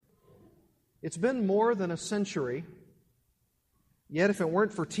It's been more than a century, yet if it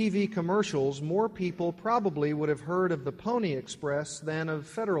weren't for TV commercials, more people probably would have heard of the Pony Express than of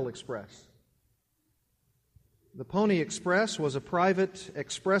Federal Express. The Pony Express was a private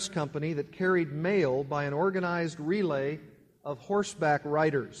express company that carried mail by an organized relay of horseback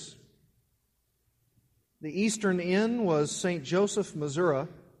riders. The eastern end was St. Joseph, Missouri,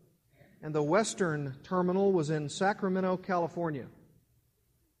 and the western terminal was in Sacramento, California.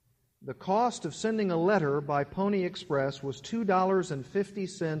 The cost of sending a letter by Pony Express was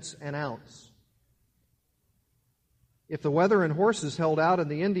 $2.50 an ounce. If the weather and horses held out and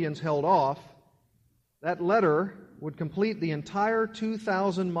the Indians held off, that letter would complete the entire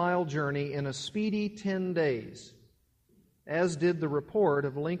 2,000-mile journey in a speedy 10 days, as did the report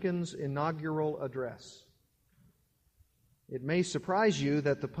of Lincoln's inaugural address. It may surprise you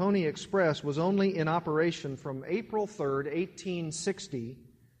that the Pony Express was only in operation from April 3rd, 1860,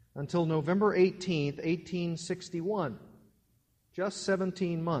 until November 18th, 1861, just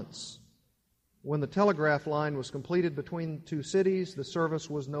 17 months. When the telegraph line was completed between two cities, the service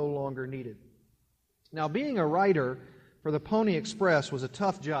was no longer needed. Now, being a rider for the Pony Express was a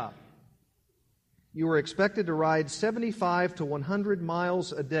tough job. You were expected to ride 75 to 100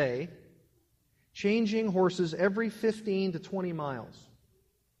 miles a day, changing horses every 15 to 20 miles.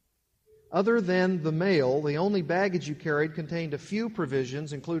 Other than the mail, the only baggage you carried contained a few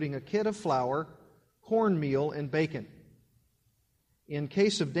provisions, including a kit of flour, cornmeal, and bacon. In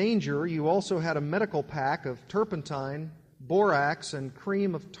case of danger, you also had a medical pack of turpentine, borax, and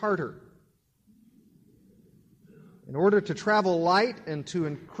cream of tartar. In order to travel light and to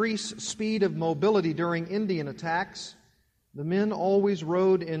increase speed of mobility during Indian attacks, the men always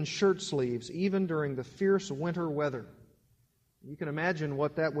rode in shirt sleeves, even during the fierce winter weather. You can imagine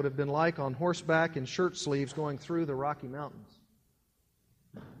what that would have been like on horseback in shirt sleeves going through the Rocky Mountains.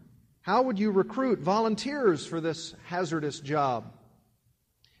 How would you recruit volunteers for this hazardous job?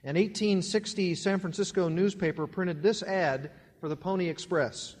 An 1860 San Francisco newspaper printed this ad for the Pony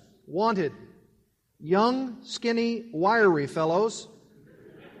Express. Wanted, young, skinny, wiry fellows,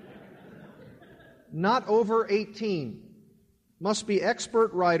 not over 18. Must be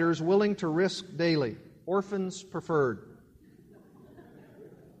expert riders willing to risk daily. Orphans preferred.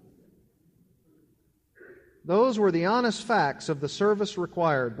 Those were the honest facts of the service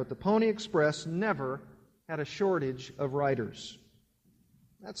required, but the Pony Express never had a shortage of riders.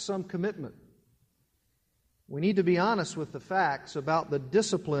 That's some commitment. We need to be honest with the facts about the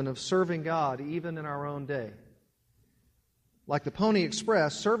discipline of serving God even in our own day. Like the Pony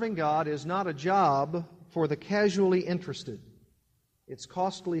Express, serving God is not a job for the casually interested. It's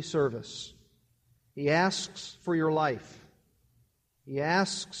costly service. He asks for your life. He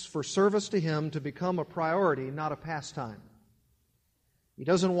asks for service to Him to become a priority, not a pastime. He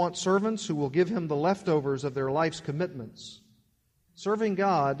doesn't want servants who will give Him the leftovers of their life's commitments. Serving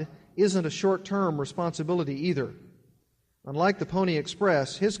God isn't a short-term responsibility either. Unlike the Pony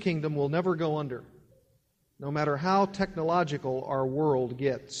Express, His kingdom will never go under, no matter how technological our world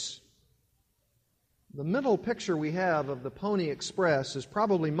gets. The mental picture we have of the Pony Express is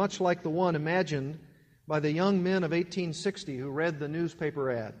probably much like the one imagined by the young men of 1860 who read the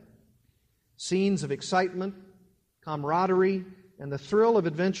newspaper ad. Scenes of excitement, camaraderie, and the thrill of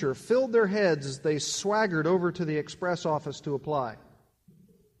adventure filled their heads as they swaggered over to the express office to apply.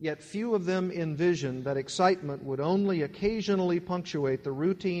 Yet few of them envisioned that excitement would only occasionally punctuate the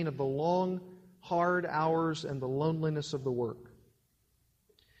routine of the long, hard hours and the loneliness of the work.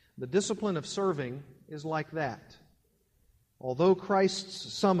 The discipline of serving is like that. Although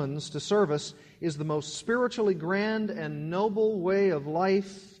Christ's summons to service is the most spiritually grand and noble way of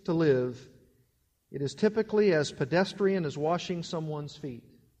life to live, it is typically as pedestrian as washing someone's feet.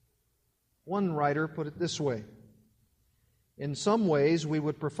 One writer put it this way: in some ways, we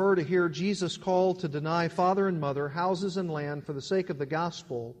would prefer to hear Jesus call to deny father and mother, houses and land for the sake of the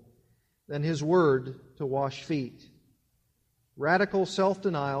gospel than His word to wash feet. Radical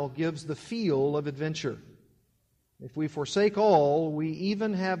self-denial gives the feel of adventure. If we forsake all, we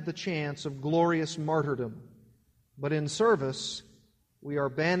even have the chance of glorious martyrdom. But in service, we are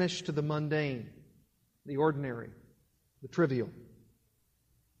banished to the mundane, the ordinary, the trivial.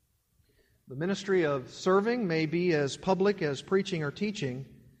 The ministry of serving may be as public as preaching or teaching,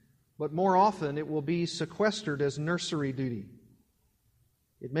 but more often it will be sequestered as nursery duty.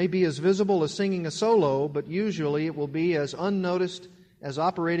 It may be as visible as singing a solo, but usually it will be as unnoticed as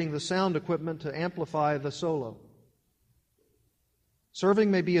operating the sound equipment to amplify the solo.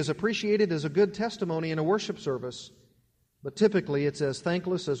 Serving may be as appreciated as a good testimony in a worship service, but typically it's as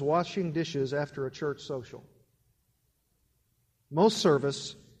thankless as washing dishes after a church social. Most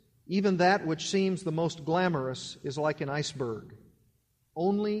service, Even that which seems the most glamorous is like an iceberg.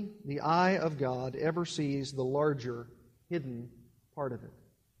 Only the eye of God ever sees the larger, hidden part of it.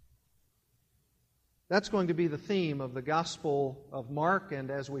 That's going to be the theme of the Gospel of Mark,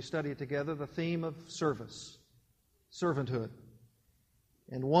 and as we study it together, the theme of service, servanthood.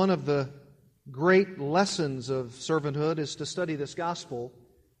 And one of the great lessons of servanthood is to study this Gospel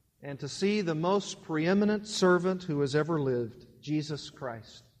and to see the most preeminent servant who has ever lived, Jesus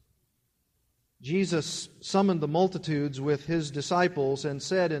Christ. Jesus summoned the multitudes with His disciples and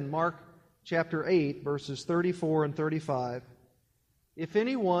said in Mark chapter 8, verses 34 and 35, "If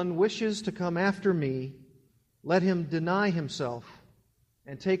anyone wishes to come after me, let him deny himself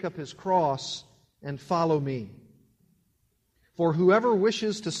and take up his cross and follow me. For whoever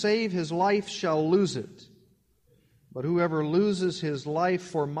wishes to save his life shall lose it, but whoever loses his life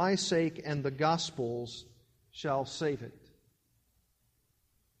for my sake and the gospel's shall save it."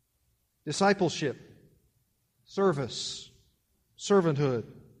 Discipleship, service, servanthood,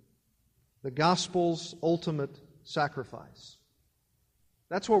 the gospel's ultimate sacrifice.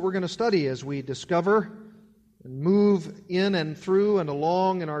 That's what we're going to study as we discover and move in and through and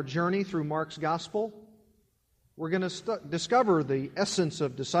along in our journey through Mark's gospel. We're going to discover the essence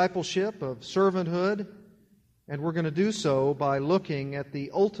of discipleship, of servanthood, and we're going to do so by looking at the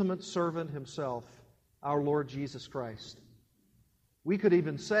ultimate servant Himself, our Lord Jesus Christ. We could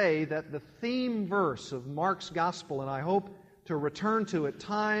even say that the theme verse of Mark's gospel, and I hope to return to it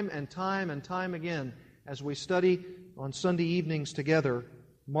time and time and time again as we study on Sunday evenings together,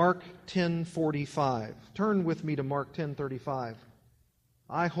 Mark 10:45. Turn with me to Mark 10:35.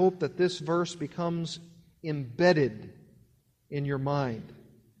 I hope that this verse becomes embedded in your mind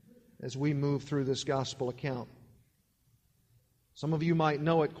as we move through this gospel account. Some of you might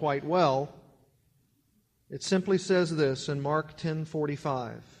know it quite well. It simply says this in Mark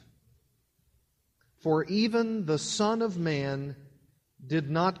 10:45. "For even the Son of Man did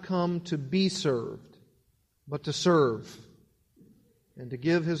not come to be served, but to serve, and to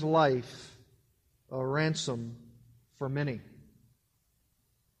give His life a ransom for many."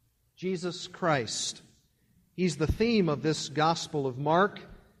 Jesus Christ. He's the theme of this Gospel of Mark.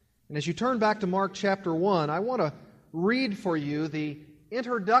 And as you turn back to Mark chapter 1, I want to read for you the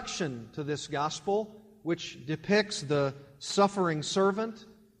introduction to this Gospel, which depicts the suffering servant,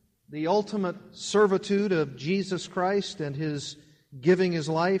 the ultimate servitude of Jesus Christ and His giving His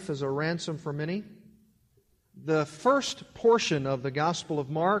life as a ransom for many. The first portion of the Gospel of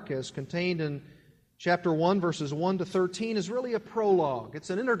Mark, as contained in chapter 1, verses 1 to 13, is really a prologue.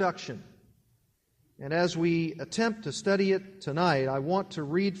 It's an introduction. And as we attempt to study it tonight, I want to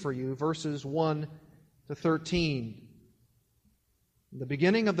read for you verses 1 to 13. The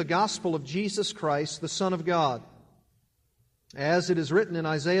beginning of the gospel of Jesus Christ, the Son of God. As it is written in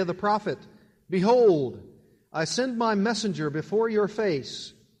Isaiah the prophet, "Behold, I send my messenger before your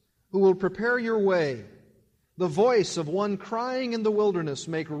face, who will prepare your way. The voice of one crying in the wilderness,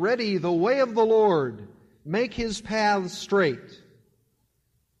 make ready the way of the Lord, make His paths straight."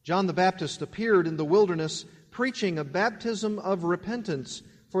 John the Baptist appeared in the wilderness, preaching a baptism of repentance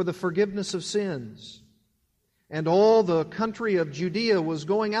for the forgiveness of sins. And all the country of Judea was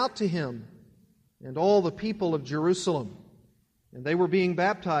going out to him, and all the people of Jerusalem. And they were being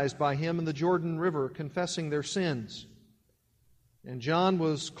baptized by him in the Jordan River, confessing their sins. And John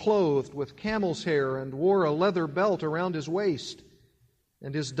was clothed with camel's hair and wore a leather belt around his waist,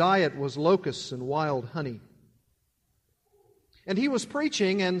 and his diet was locusts and wild honey. And he was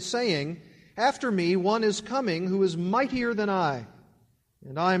preaching and saying, "After me one is coming who is mightier than I,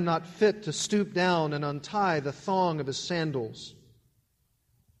 and I am not fit to stoop down and untie the thong of His sandals.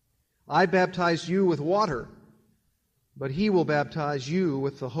 I baptize you with water, but He will baptize you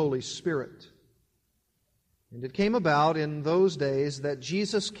with the Holy Spirit." And it came about in those days that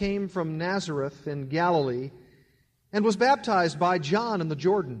Jesus came from Nazareth in Galilee and was baptized by John in the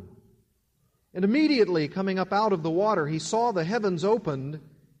Jordan. And immediately coming up out of the water, He saw the heavens opened,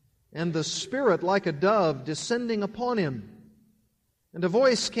 and the Spirit like a dove descending upon Him. And a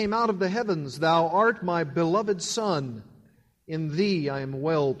voice came out of the heavens, "Thou art my beloved Son, in Thee I am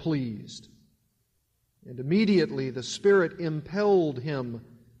well pleased." And immediately the Spirit impelled Him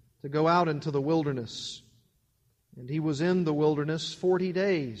to go out into the wilderness. And He was in the wilderness 40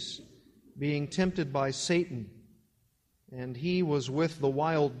 days, being tempted by Satan. And He was with the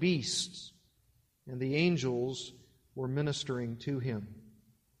wild beasts, and the angels were ministering to Him.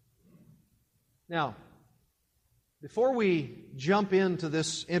 Now, before we jump into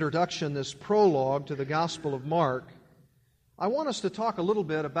this introduction, this prologue to the Gospel of Mark, I want us to talk a little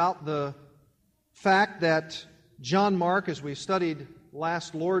bit about the fact that John Mark, as we studied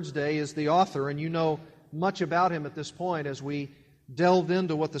last Lord's Day is the author, and you know much about him at this point as we delved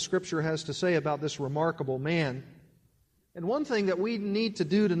into what the Scripture has to say about this remarkable man. And one thing that we need to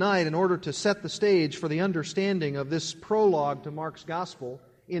do tonight in order to set the stage for the understanding of this prologue to Mark's Gospel,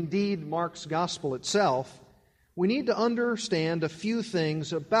 indeed Mark's Gospel itself, we need to understand a few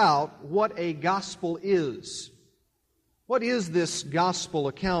things about what a gospel is. What is this gospel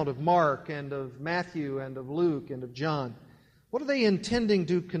account of Mark and of Matthew and of Luke and of John? What are they intending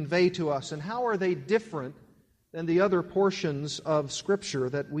to convey to us, and how are they different than the other portions of Scripture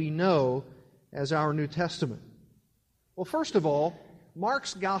that we know as our New Testament? Well, first of all,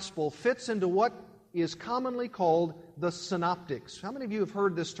 Mark's Gospel fits into what is commonly called the synoptics. How many of you have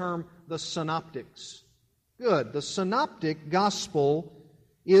heard this term, the synoptics? Good. The synoptic Gospel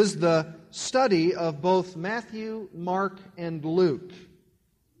is the study of both Matthew, Mark, and Luke.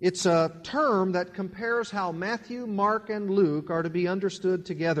 It's a term that compares how Matthew, Mark, and Luke are to be understood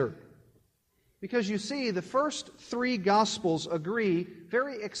together. Because you see, the first three Gospels agree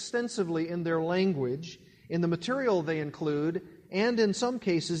very extensively in their language, in the material they include, and in some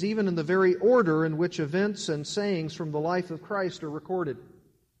cases even in the very order in which events and sayings from the life of Christ are recorded.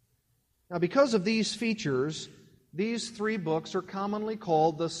 Now, because of these features, these three books are commonly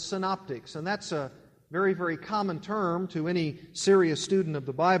called the synoptics, and that's a very, very common term to any serious student of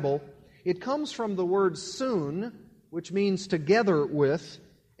the Bible. It comes from the word sun, which means together with,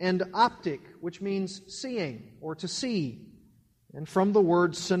 and optic, which means seeing or to see. And from the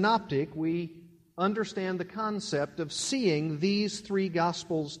word synoptic, we understand the concept of seeing these three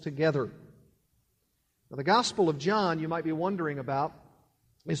Gospels together. Now, the Gospel of John, you might be wondering about,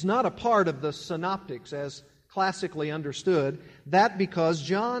 is not a part of the synoptics as classically understood. That because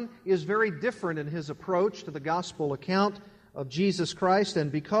John is very different in his approach to the gospel account of Jesus Christ,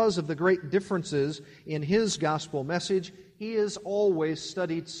 and because of the great differences in his gospel message, he is always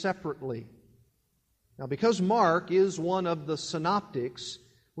studied separately. Now, because Mark is one of the synoptics,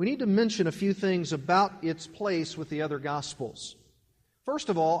 we need to mention a few things about its place with the other gospels. First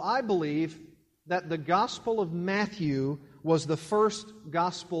of all, I believe that the Gospel of Matthew was the first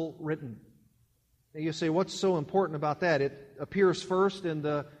gospel written. Now you say, what's so important about that? It appears first in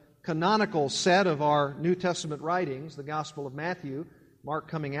the canonical set of our New Testament writings, the Gospel of Matthew, Mark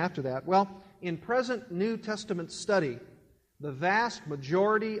coming after that. Well, in present New Testament study, the vast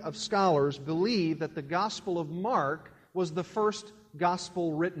majority of scholars believe that the Gospel of Mark was the first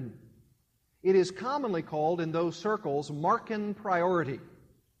gospel written. It is commonly called in those circles Markan priority.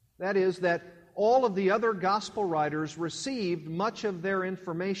 That is, that all of the other gospel writers received much of their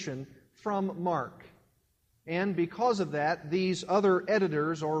information from Mark. And because of that, these other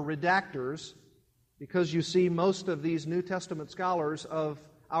editors or redactors, because you see most of these New Testament scholars of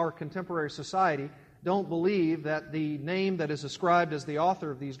our contemporary society don't believe that the name that is ascribed as the author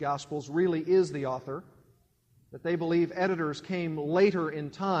of these Gospels really is the author, that they believe editors came later in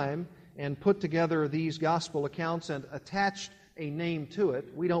time and put together these Gospel accounts and attached a name to it.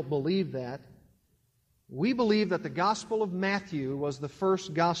 We don't believe that. We believe that the Gospel of Matthew was the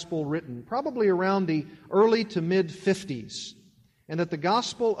first Gospel written, probably around the early to mid-50s, and that the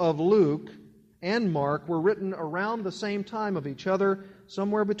Gospel of Luke and Mark were written around the same time of each other,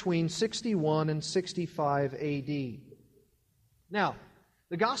 somewhere between 61 and 65 A.D. Now,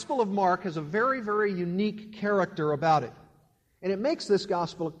 the Gospel of Mark has a very, very unique character about it, and it makes this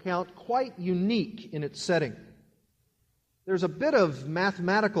Gospel account quite unique in its setting. There's a bit of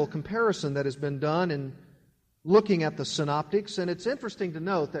mathematical comparison that has been done in looking at the synoptics, and it's interesting to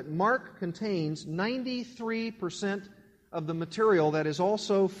note that Mark contains 93% of the material that is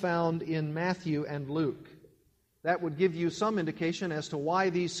also found in Matthew and Luke. That would give you some indication as to why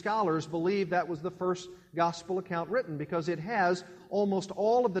these scholars believe that was the first gospel account written, because it has almost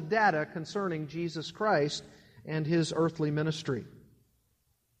all of the data concerning Jesus Christ and his earthly ministry.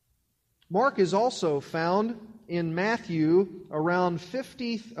 Mark is also found in Matthew around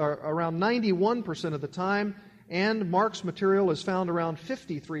 91% of the time, and Mark's material is found around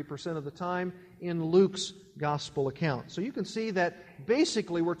 53% of the time in Luke's gospel account. So you can see that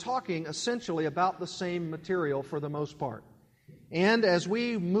basically we're talking essentially about the same material for the most part. And as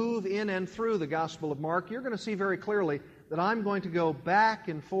we move in and through the Gospel of Mark, you're going to see very clearly that I'm going to go back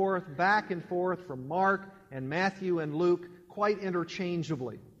and forth from Mark and Matthew and Luke quite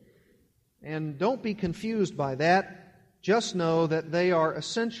interchangeably. And don't be confused by that. Just know that they are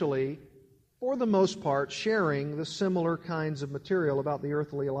essentially, for the most part, sharing the similar kinds of material about the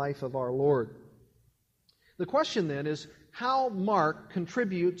earthly life of our Lord. The question then is how Mark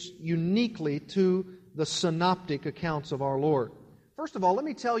contributes uniquely to the synoptic accounts of our Lord. First of all, let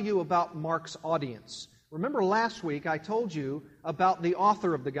me tell you about Mark's audience. Remember last week I told you about the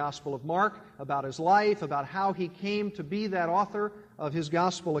author of the Gospel of Mark, about his life, about how he came to be that author of his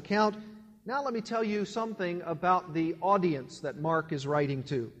Gospel account. Now let me tell you something about the audience that Mark is writing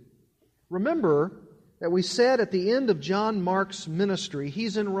to. Remember that we said at the end of John Mark's ministry,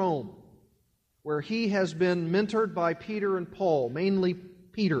 he's in Rome, where he has been mentored by Peter and Paul, mainly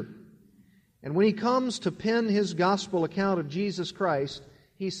Peter. And when he comes to pen his gospel account of Jesus Christ,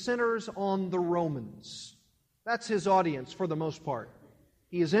 he centers on the Romans. That's his audience for the most part.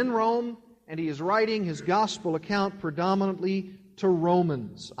 He is in Rome, and he is writing his gospel account predominantly to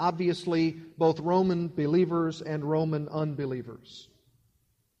Romans. Obviously, both Roman believers and Roman unbelievers.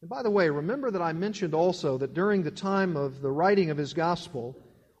 And by the way, remember that I mentioned also that during the time of the writing of his gospel,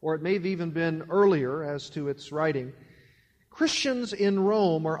 or it may have even been earlier as to its writing, Christians in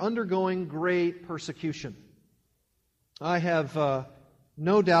Rome are undergoing great persecution. I have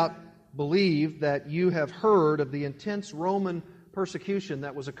no doubt believed that you have heard of the intense Roman persecution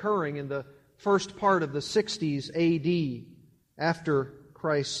that was occurring in the first part of the 60s A.D. after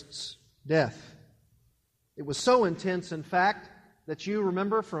Christ's death. It was so intense, in fact, that you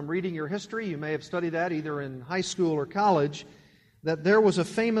remember from reading your history, you may have studied that either in high school or college, that there was a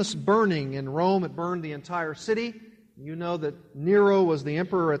famous burning in Rome. It burned the entire city. You know that Nero was the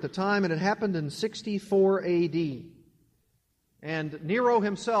emperor at the time, and it happened in 64 A.D. And Nero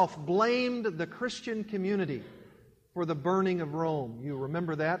himself blamed the Christian community for the burning of Rome. You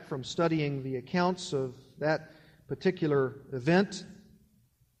remember that from studying the accounts of that particular event.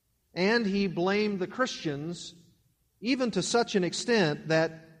 And he blamed the Christians even to such an extent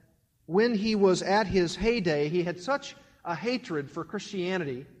that when he was at his heyday, he had such a hatred for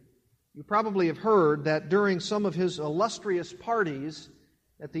Christianity. You probably have heard that during some of his illustrious parties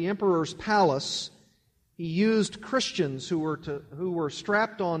at the emperor's palace, he used Christians who were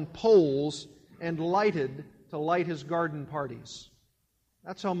strapped on poles and lighted to light his garden parties.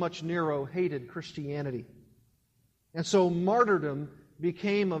 That's how much Nero hated Christianity. And so martyrdom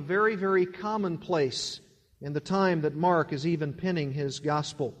became a very, very commonplace in the time that Mark is even penning his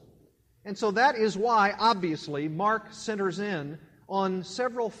gospel. And so that is why, obviously, Mark centers in on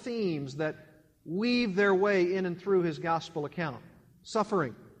several themes that weave their way in and through his gospel account.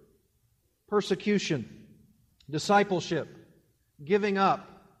 Suffering, persecution, discipleship, giving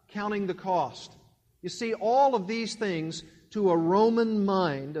up, counting the cost. You see, all of these things to a Roman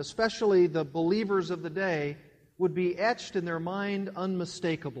mind, especially the believers of the day, would be etched in their mind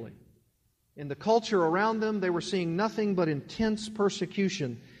unmistakably. In the culture around them, they were seeing nothing but intense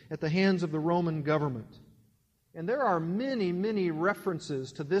persecution at the hands of the Roman government. And there are many, many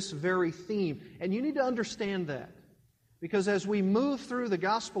references to this very theme. And you need to understand that. Because as we move through the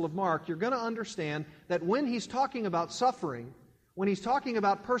Gospel of Mark, you're going to understand that when he's talking about suffering, when he's talking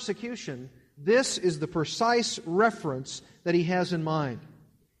about persecution, this is the precise reference that he has in mind.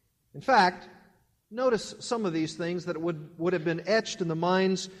 In fact, notice some of these things that would have been etched in the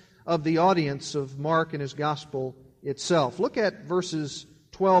minds of the audience of Mark and his Gospel itself. Look at verses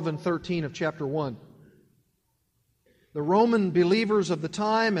 12 and 13 of chapter 1. The Roman believers of the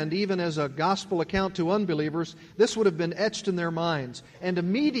time, and even as a gospel account to unbelievers, this would have been etched in their minds. And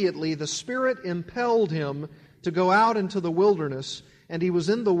immediately the Spirit impelled him to go out into the wilderness, and he was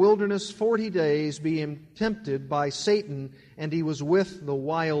in the wilderness 40 days, being tempted by Satan, and he was with the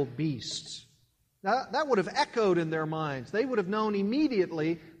wild beasts. Now, that would have echoed in their minds. They would have known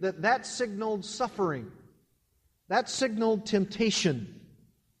immediately that that signaled suffering. That signaled temptation.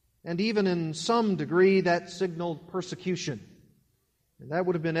 And even in some degree, that signaled persecution. And that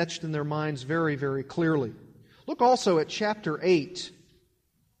would have been etched in their minds very, very clearly. Look also at chapter 8.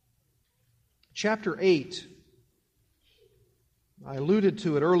 Chapter 8. I alluded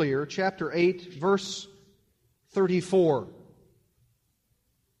to it earlier. Chapter 8, verse 34.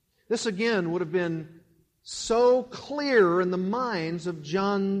 This again would have been so clear in the minds of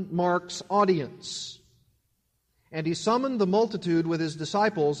John Mark's audience. And he summoned the multitude with his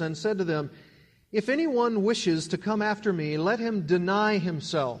disciples and said to them, "If anyone wishes to come after me, let him deny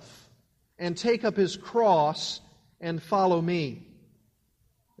himself and take up his cross and follow me."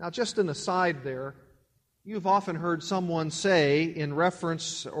 Now, just an aside there, you've often heard someone say in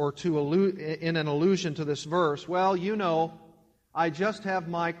reference or in an allusion to this verse, "Well, you know, I just have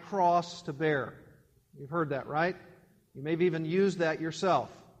my cross to bear." You've heard that, right? You may have even used that yourself.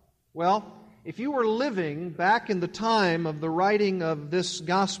 Well, if you were living back in the time of the writing of this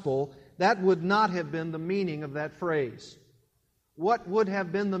gospel, that would not have been the meaning of that phrase. What would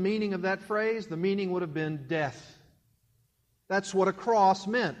have been the meaning of that phrase? The meaning would have been death. That's what a cross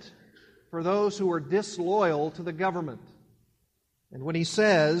meant for those who were disloyal to the government. And when he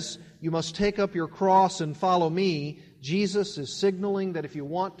says, you must take up your cross and follow me, Jesus is signaling that if you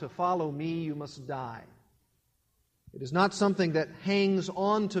want to follow me, you must die. It is not something that hangs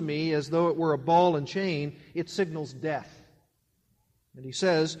on to me as though it were a ball and chain. It signals death. And he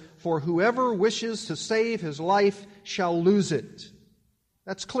says, for whoever wishes to save his life shall lose it.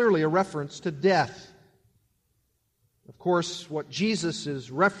 That's clearly a reference to death. Of course, what Jesus is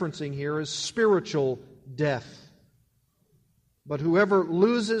referencing here is spiritual death. But whoever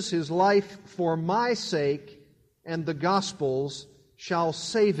loses his life for my sake and the gospel's shall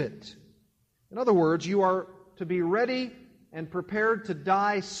save it. In other words, you are to be ready and prepared to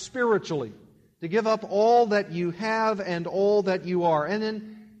die spiritually, to give up all that you have and all that you are. And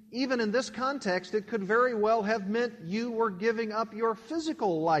then, even in this context, it could very well have meant you were giving up your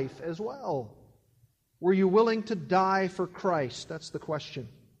physical life as well. Were you willing to die for Christ? That's the question.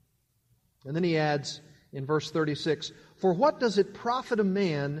 And then he adds in verse 36, for what does it profit a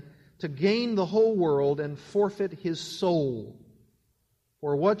man to gain the whole world and forfeit his soul?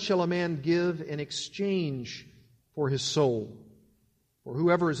 Or what shall a man give in exchange for his soul? For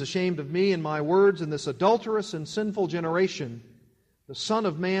whoever is ashamed of me and my words in this adulterous and sinful generation, the Son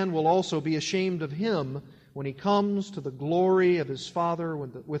of Man will also be ashamed of him when he comes to the glory of his Father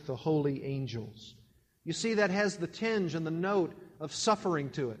with the holy angels. You see, that has the tinge and the note of suffering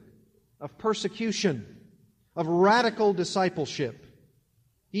to it, of persecution, of radical discipleship.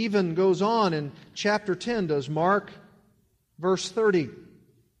 He even goes on in chapter 10, does Mark, verse 30.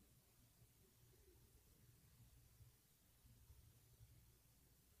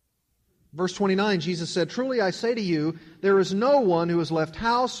 Verse 29, Jesus said, truly I say to you, there is no one who has left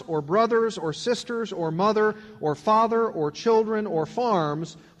house or brothers or sisters or mother or father or children or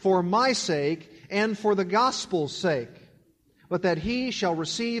farms for my sake and for the gospel's sake, but that he shall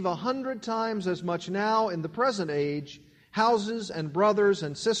receive 100 times as much now in the present age, houses and brothers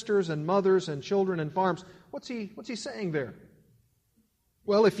and sisters and mothers and children and farms. What's he saying there?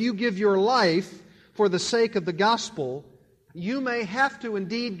 Well, if you give your life for the sake of the gospel, you may have to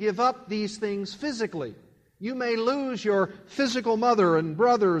indeed give up these things physically. You may lose your physical mother and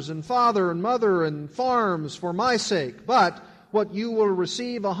brothers and father and mother and farms for my sake. But what you will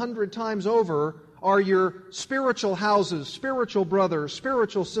receive 100 times over are your spiritual houses, spiritual brothers,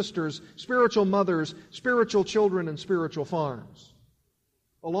 spiritual sisters, spiritual mothers, spiritual children, and spiritual farms.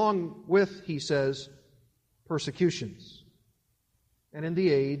 Along with, he says, persecutions. And in the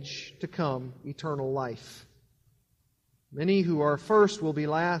age to come, eternal life. Many who are first will be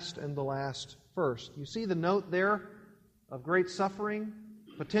last, and the last first. You see the note there of great suffering,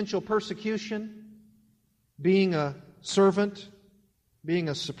 potential persecution, being a servant, being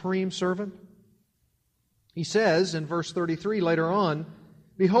a supreme servant? He says in verse 33 later on,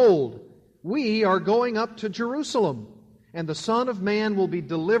 behold, we are going up to Jerusalem, and the Son of Man will be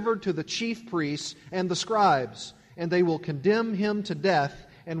delivered to the chief priests and the scribes, and they will condemn him to death,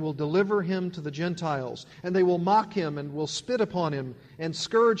 and will deliver him to the Gentiles. And they will mock him and will spit upon him and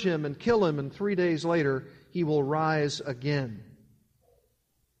scourge him and kill him, and 3 days later he will rise again.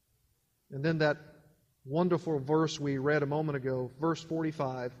 And then that wonderful verse we read a moment ago, verse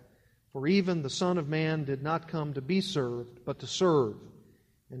 45, for even the Son of Man did not come to be served, but to serve,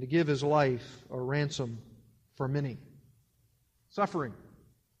 and to give his life a ransom for many. Suffering,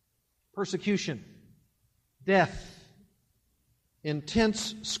 persecution, death,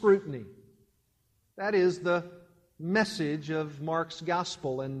 intense scrutiny. That is the message of Mark's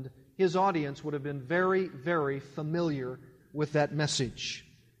gospel, and his audience would have been very, very familiar with that message.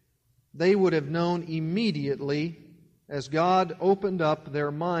 They would have known immediately, as God opened up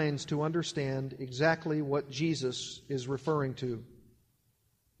their minds to understand exactly what Jesus is referring to.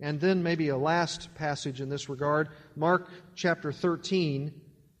 And then maybe a last passage in this regard, Mark chapter 13,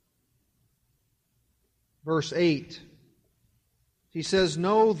 verse 8. He says,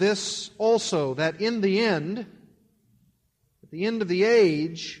 know this also, that in the end, at the end of the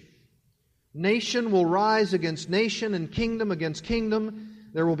age, nation will rise against nation and kingdom against kingdom.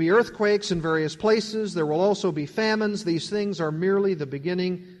 There will be earthquakes in various places. There will also be famines. These things are merely the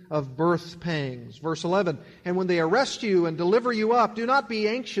beginning of birth pangs. Verse 11, and when they arrest you and deliver you up, do not be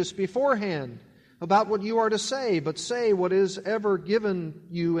anxious beforehand about what you are to say, but say what is ever given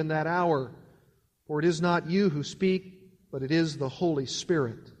you in that hour. For it is not you who speak, but it is the Holy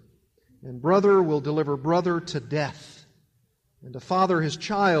Spirit. And brother will deliver brother to death, and a father his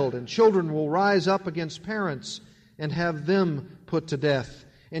child, and children will rise up against parents and have them put to death.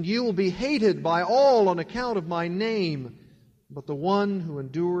 And you will be hated by all on account of my name, but the one who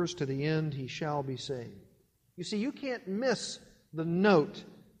endures to the end, he shall be saved. You see, you can't miss the note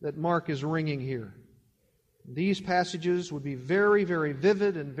that Mark is ringing here. These passages would be very, very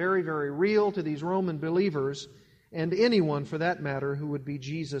vivid and very, very real to these Roman believers and anyone, for that matter, who would be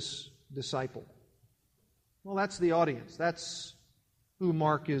Jesus' disciple. Well, that's the audience. That's who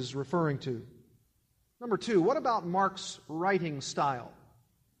Mark is referring to. Number two, what about Mark's writing style?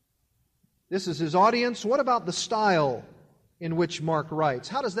 This is his audience. What about the style in which Mark writes?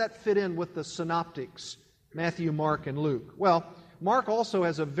 How does that fit in with the synoptics, Matthew, Mark, and Luke? Well, Mark also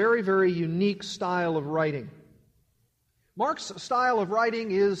has a very, very unique style of writing. Mark's style of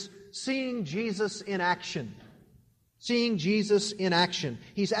writing is seeing Jesus in action. Seeing Jesus in action.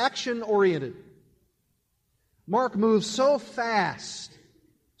 He's action-oriented. Mark moves so fast,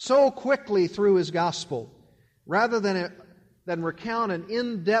 so quickly through his gospel, rather than recount an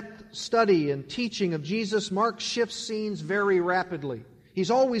in-depth study and teaching of Jesus, Mark shifts scenes very rapidly.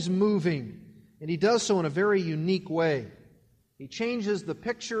 He's always moving, and he does so in a very unique way. He changes the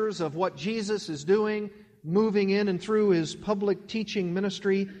pictures of what Jesus is doing, moving in and through his public teaching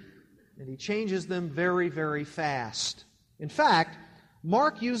ministry, and he changes them very, very fast. In fact,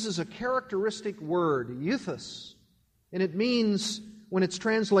 Mark uses a characteristic word, euthus, and it means, when it's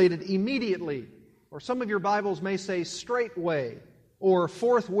translated, immediately, or some of your Bibles may say straightway, or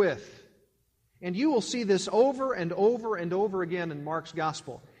forthwith. And you will see this over and over and over again in Mark's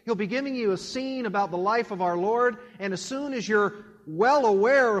Gospel. He'll be giving you a scene about the life of our Lord, and as soon as you're well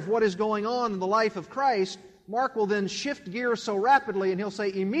aware of what is going on in the life of Christ, Mark will then shift gears so rapidly, and he'll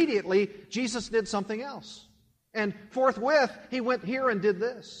say immediately, Jesus did something else. And forthwith, he went here and did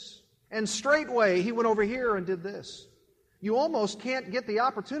this. And straightway, he went over here and did this. You almost can't get the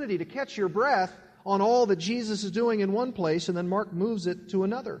opportunity to catch your breath on all that Jesus is doing in one place, and then Mark moves it to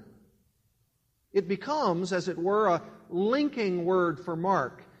another. It becomes, as it were, a linking word for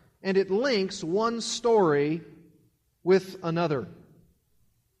Mark, and it links one story with another.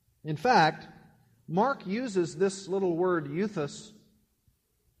 In fact, Mark uses this little word, euthus,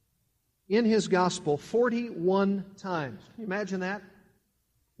 in his gospel 41 times. Can you imagine that?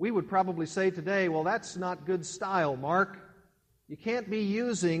 We would probably say today, well, that's not good style, Mark. You can't be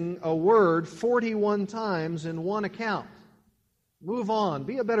using a word 41 times in one account. Move on.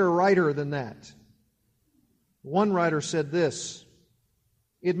 Be a better writer than that. One writer said this: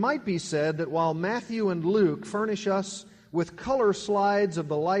 it might be said that while Matthew and Luke furnish us with color slides of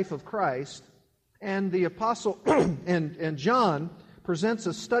the life of Christ, and the apostle and John presents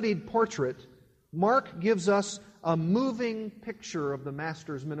a studied portrait, Mark gives us a moving picture of the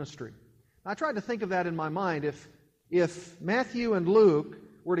Master's ministry. I tried to think of that in my mind. If Matthew and Luke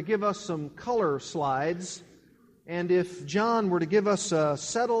were to give us some color slides, and if John were to give us a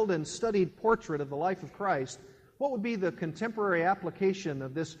settled and studied portrait of the life of Christ, what would be the contemporary application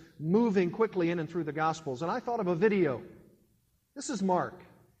of this moving quickly in and through the Gospels? And I thought of a video. This is Mark.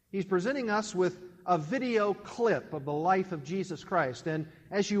 He's presenting us with a video clip of the life of Jesus Christ. And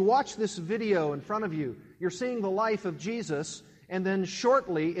as you watch this video in front of you, you're seeing the life of Jesus, and then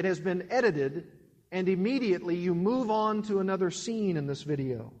shortly it has been edited, and immediately you move on to another scene in this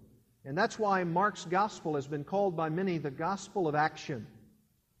video. And that's why Mark's Gospel has been called by many the Gospel of Action.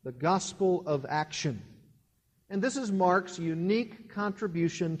 The Gospel of Action. And this is Mark's unique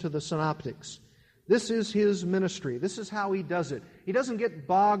contribution to the Synoptics. This is his ministry. This is how he does it. He doesn't get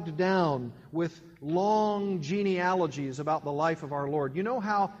bogged down with long genealogies about the life of our Lord. You know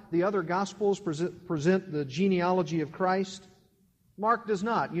how the other Gospels present the genealogy of Christ? Mark does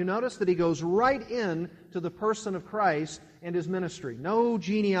not. You notice that he goes right in to the person of Christ and his ministry. No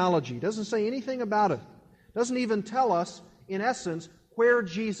genealogy. Doesn't say anything about it. Doesn't even tell us, in essence, where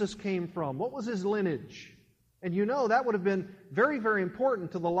Jesus came from. What was his lineage? And you know that would have been very, very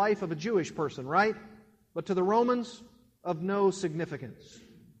important to the life of a Jewish person, right? But to the Romans, of no significance.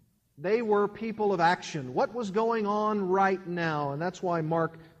 They were people of action. What was going on right now? And that's why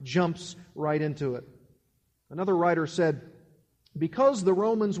Mark jumps right into it. Another writer said, because the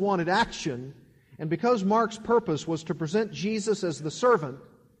Romans wanted action, and because Mark's purpose was to present Jesus as the servant,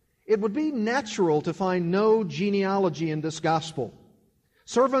 it would be natural to find no genealogy in this gospel.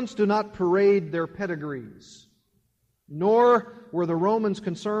 Servants do not parade their pedigrees, nor were the Romans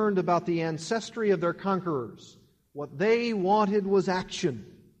concerned about the ancestry of their conquerors. What they wanted was action.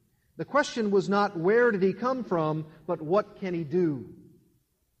 The question was not where did he come from, but what can he do?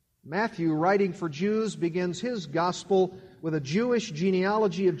 Matthew, writing for Jews, begins his gospel with a Jewish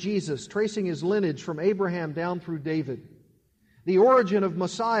genealogy of Jesus, tracing his lineage from Abraham down through David. The origin of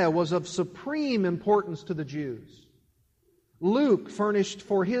Messiah was of supreme importance to the Jews. Luke furnished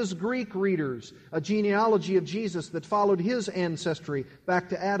for his Greek readers a genealogy of Jesus that followed his ancestry back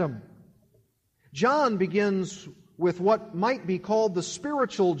to Adam. John begins with what might be called the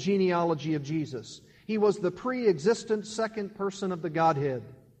spiritual genealogy of Jesus. He was the pre-existent second person of the Godhead.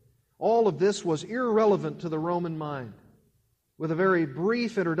 All of this was irrelevant to the Roman mind. With a very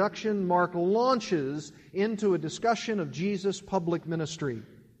brief introduction, Mark launches into a discussion of Jesus' public ministry,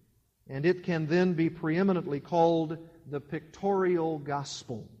 and it can then be preeminently called the pictorial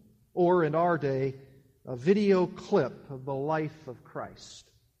gospel, or in our day, a video clip of the life of Christ.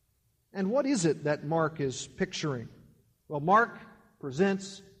 And what is it that Mark is picturing? Well, Mark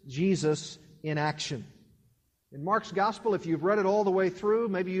presents Jesus in action. In Mark's gospel, if you've read it all the way through,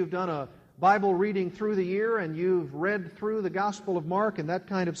 maybe you've done a Bible reading through the year and you've read through the Gospel of Mark in that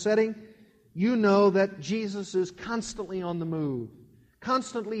kind of setting, you know that Jesus is constantly on the move,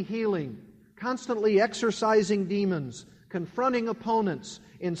 constantly healing, constantly exorcising demons, confronting opponents,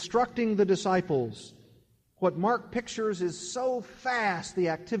 instructing the disciples. What Mark pictures is so fast, the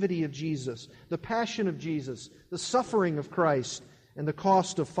activity of Jesus, the passion of Jesus, the suffering of Christ, and the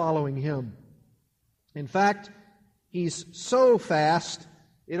cost of following Him. In fact, He's so fast,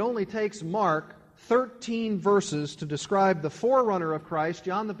 it only takes Mark 13 verses to describe the forerunner of Christ,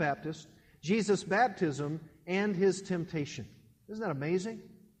 John the Baptist, Jesus' baptism, and His temptation. Isn't that amazing?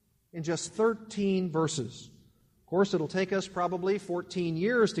 In just 13 verses. Of course, it'll take us probably 14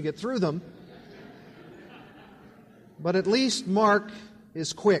 years to get through them. But at least Mark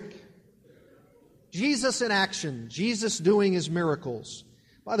is quick. Jesus in action, Jesus doing His miracles.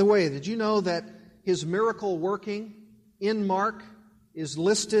 By the way, did you know that His miracle working in Mark is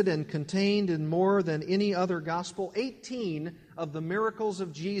listed and contained in more than any other gospel? 18 of the miracles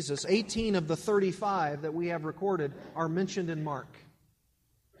of Jesus, 18 of the 35 that we have recorded, are mentioned in Mark.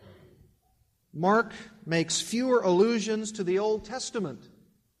 Mark makes fewer allusions to the Old Testament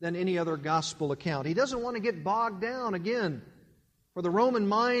than any other gospel account. He doesn't want to get bogged down again. For the Roman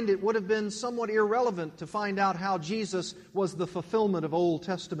mind, it would have been somewhat irrelevant to find out how Jesus was the fulfillment of Old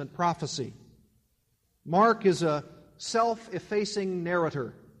Testament prophecy. Mark is a self-effacing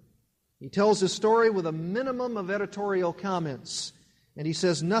narrator. He tells his story with a minimum of editorial comments, and he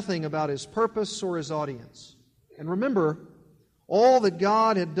says nothing about his purpose or his audience. And remember, all that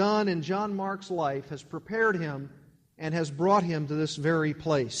God had done in John Mark's life has prepared him and has brought him to this very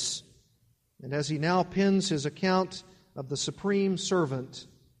place. And as he now pens his account of the supreme servant,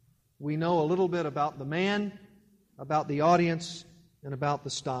 we know a little bit about the man, about the audience, and about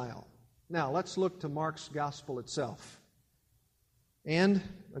the style. Now, let's look to Mark's gospel itself. And,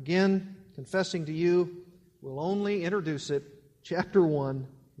 again, confessing to you, we'll only introduce it, chapter 1,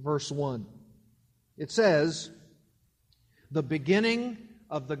 verse 1. It says, "The beginning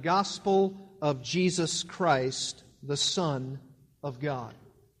of the gospel of Jesus Christ, the Son of God."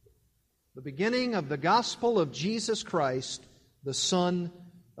 The beginning of the gospel of Jesus Christ, the Son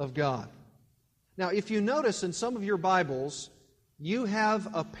of God. Now, if you notice in some of your Bibles, you have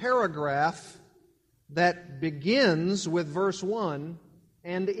a paragraph that begins with verse 1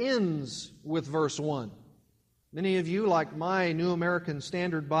 and ends with verse 1. Many of you, like my New American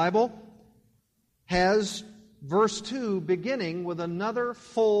Standard Bible, has verse 2 beginning with another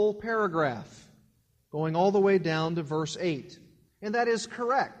full paragraph, going all the way down to verse 8. And that is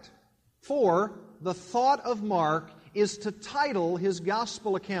correct, for the thought of Mark is to title his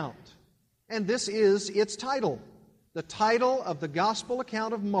gospel account. And this is its title. The title of the gospel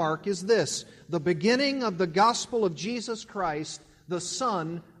account of Mark is this: "The beginning of the gospel of Jesus Christ, the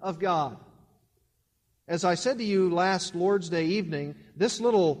Son of God." As I said to you last Lord's Day evening, this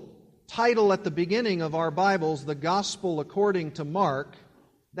little title at the beginning of our Bibles, "The Gospel According to Mark,"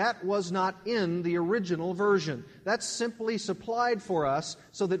 that was not in the original version. That's simply supplied for us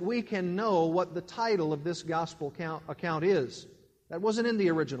so that we can know what the title of this gospel account is. That wasn't in the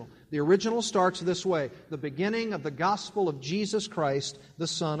original. The original starts this way: "The beginning of the gospel of Jesus Christ, the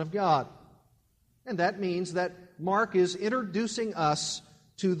Son of God." And that means that Mark is introducing us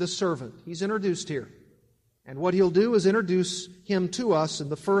to the servant. He's introduced here. And what he'll do is introduce him to us in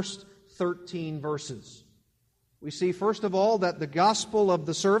the first 13 verses. We see, first of all, that the gospel of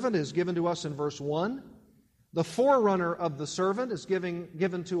the servant is given to us in verse 1. The forerunner of the servant is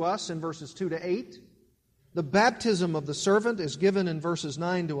given to us in verses 2 to 8. The baptism of the servant is given in verses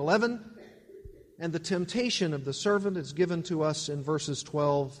 9 to 11. And the temptation of the servant is given to us in verses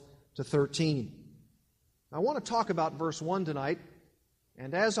 12 to 13. I want to talk about verse 1 tonight.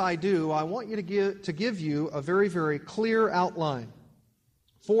 And as I do, I want you to give you a very, very clear outline.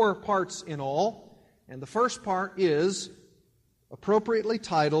 4 parts in all. And the first part is appropriately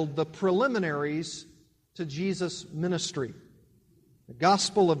titled "The Preliminaries to Jesus' Ministry." The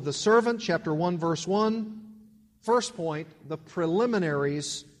Gospel of the Servant, chapter 1, verse 1. First point, the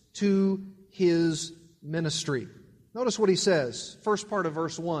preliminaries to His ministry. Notice what he says, first part of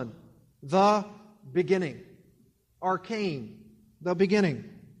verse 1. "The beginning. Archein, the beginning.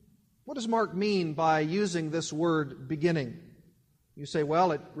 What does Mark mean by using this word beginning? You say,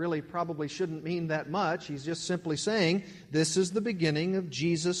 well, it really probably shouldn't mean that much. He's just simply saying, this is the beginning of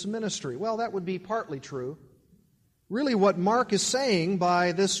Jesus' ministry. Well, that would be partly true. Really, what Mark is saying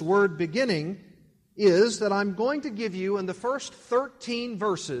by this word beginning is that I'm going to give you in the first 13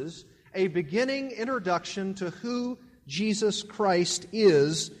 verses a beginning introduction to who Jesus Christ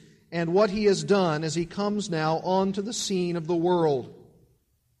is and what He has done as He comes now onto the scene of the world.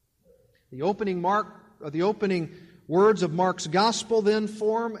 The opening words of Mark's Gospel then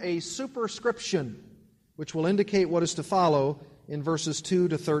form a superscription, which will indicate what is to follow in verses 2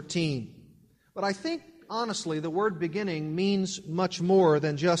 to 13. But I think, honestly, the word beginning means much more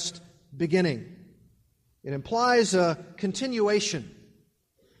than just beginning. It implies a continuation,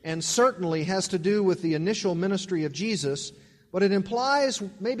 and certainly has to do with the initial ministry of Jesus, but it implies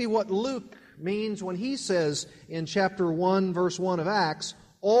maybe what Luke means when he says in chapter 1, verse 1 of Acts,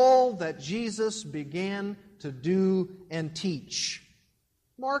 all that Jesus began to do and teach.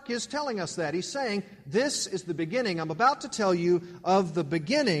 Mark is telling us that. He's saying, this is the beginning. I'm about to tell you of the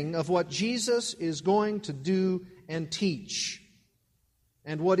beginning of what Jesus is going to do and teach.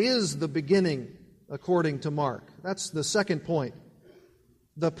 And what is the beginning according to Mark? That's the second point.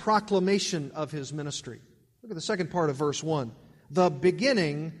 The proclamation of His ministry. Look at the second part of verse 1. The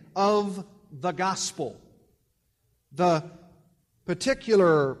beginning of the gospel. The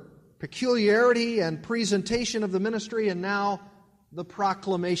particular peculiarity and presentation of the ministry, and now the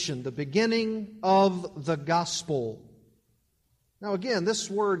proclamation, the beginning of the gospel. Now again, this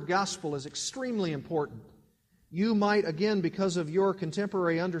word gospel is extremely important. You might, again, because of your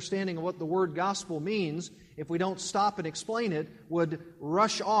contemporary understanding of what the word gospel means, if we don't stop and explain it, would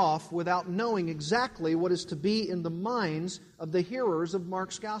rush off without knowing exactly what is to be in the minds of the hearers of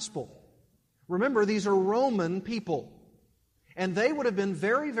Mark's gospel. Remember, these are Roman people. And they would have been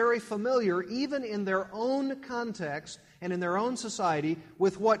very, very familiar, even in their own context and in their own society,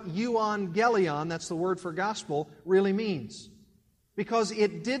 with what euangelion, that's the word for gospel, really means. Because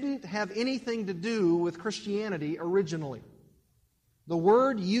it didn't have anything to do with Christianity originally. The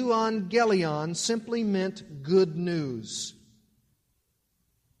word euangelion simply meant good news.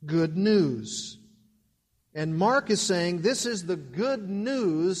 Good news. And Mark is saying this is the good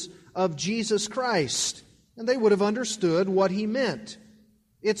news of Jesus Christ. And they would have understood what he meant.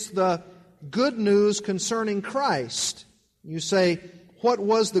 It's the good news concerning Christ. You say, what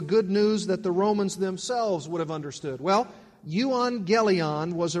was the good news that the Romans themselves would have understood? Well,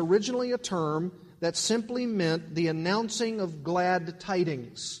 euangelion was originally a term that simply meant the announcing of glad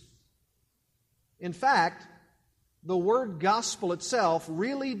tidings. In fact, the word gospel itself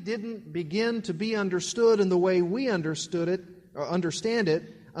really didn't begin to be understood in the way we understood it, or understand it,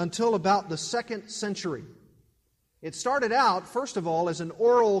 until about the 2nd century. It started out, first of all, as an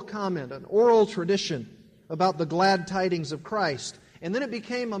oral comment, an oral tradition about the glad tidings of Christ. And then it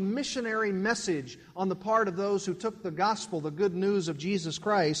became a missionary message on the part of those who took the gospel, the good news of Jesus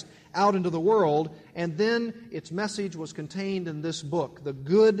Christ, out into the world. And then its message was contained in this book, the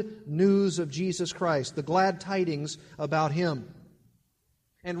good news of Jesus Christ, the glad tidings about Him.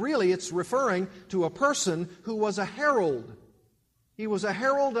 And really, it's referring to a person who was a herald. He was a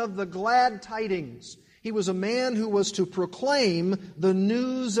herald of the glad tidings. He was a man who was to proclaim the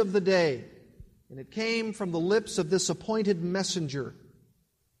news of the day. And it came from the lips of this appointed messenger.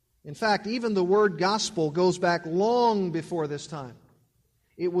 In fact, even the word gospel goes back long before this time.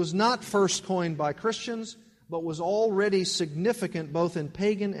 It was not first coined by Christians, but was already significant both in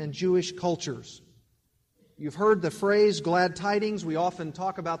pagan and Jewish cultures. You've heard the phrase glad tidings. We often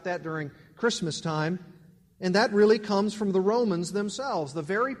talk about that during Christmas time. And that really comes from the Romans themselves, the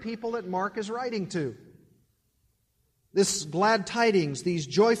very people that Mark is writing to. This glad tidings, these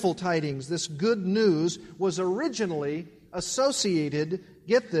joyful tidings, this good news was originally associated,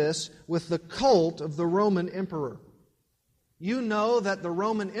 get this, with the cult of the Roman emperor. You know that the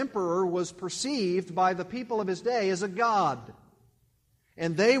Roman emperor was perceived by the people of his day as a god.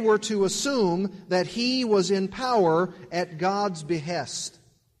 And they were to assume that he was in power at God's behest.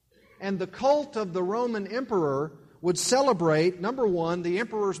 And the cult of the Roman emperor would celebrate, number one, the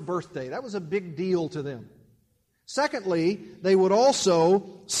emperor's birthday. That was a big deal to them. Secondly, they would also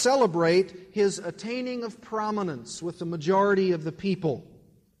celebrate his attaining of prominence with the majority of the people.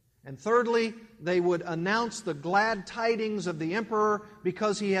 And thirdly, they would announce the glad tidings of the emperor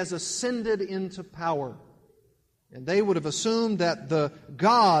because he has ascended into power. And they would have assumed that the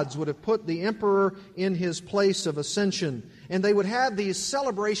gods would have put the emperor in his place of ascension. And they would have these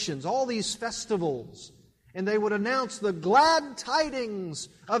celebrations, all these festivals. And they would announce the glad tidings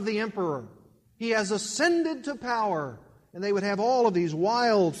of the emperor. He has ascended to power. And they would have all of these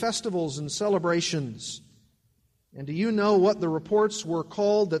wild festivals and celebrations. And do you know what the reports were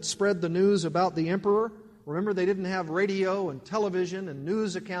called that spread the news about the emperor? Remember, they didn't have radio and television and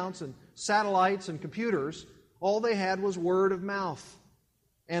news accounts and satellites and computers. All they had was word of mouth.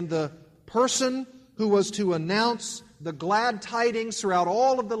 And the person who was to announce the glad tidings throughout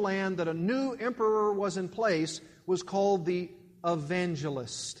all of the land that a new emperor was in place was called the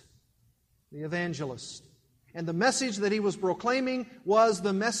evangelist. The evangelist. And the message that he was proclaiming was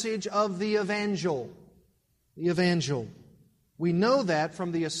the message of the evangel. The evangel. We know that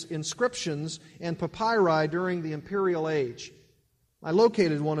from the inscriptions and papyri during the imperial age. I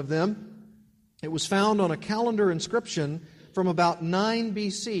located one of them. It was found on a calendar inscription from about 9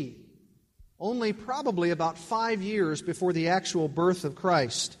 BC, only probably about 5 years before the actual birth of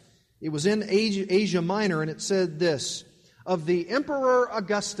Christ. It was in Asia Minor, and it said this: of the Emperor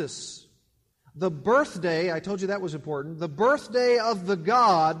Augustus, the birthday, I told you that was important, the birthday of the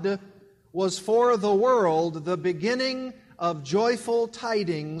God was for the world the beginning of joyful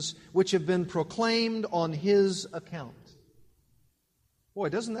tidings which have been proclaimed on His account. Boy,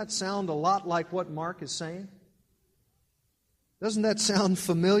 doesn't that sound a lot like what Mark is saying? Doesn't that sound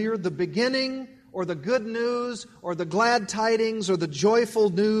familiar? The beginning, or the good news, or the glad tidings, or the joyful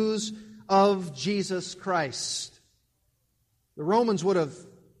news of Jesus Christ. The Romans would have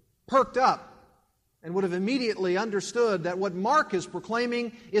perked up and would have immediately understood that what Mark is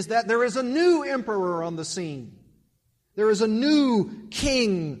proclaiming is that there is a new emperor on the scene. There is a new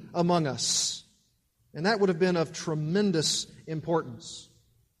king among us. And that would have been of tremendous importance.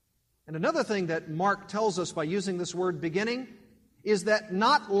 And another thing that Mark tells us by using this word beginning is that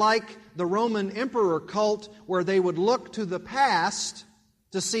not like the Roman emperor cult where they would look to the past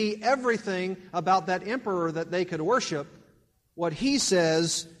to see everything about that emperor that they could worship, what he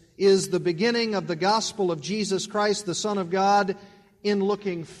says is the beginning of the gospel of Jesus Christ, the Son of God, in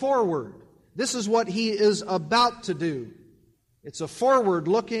looking forward. This is what He is about to do. It's a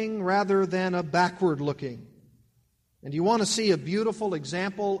forward-looking rather than a backward-looking. And you want to see a beautiful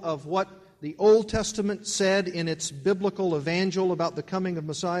example of what the Old Testament said in its biblical evangel about the coming of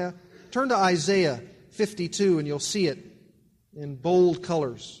Messiah? Turn to Isaiah 52 and you'll see it in bold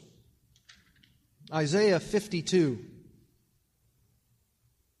colors. Isaiah 52.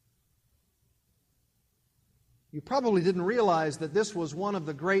 You probably didn't realize that this was one of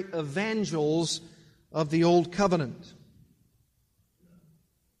the great evangels of the Old Covenant.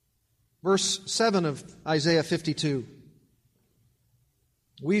 Verse 7 of Isaiah 52.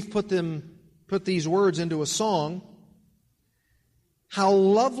 We've put these words into a song. How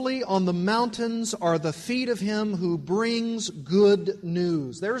lovely on the mountains are the feet of him who brings good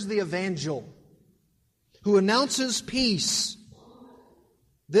news. There's the evangel, who announces peace.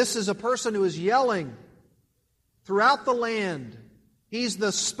 This is a person who is yelling throughout the land. He's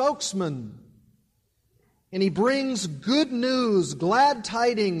the spokesman. And he brings good news, glad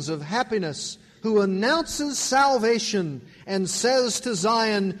tidings of happiness, who announces salvation and says to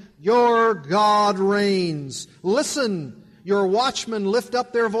Zion, your God reigns. Listen, your watchmen lift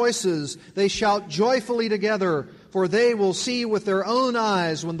up their voices. They shout joyfully together, for they will see with their own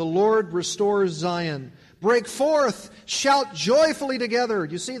eyes when the Lord restores Zion. Break forth, shout joyfully together.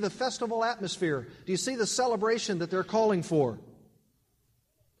 Do you see the festival atmosphere? Do you see the celebration that they're calling for?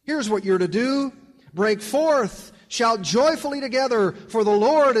 Here's what you're to do. Break forth, shout joyfully together, for the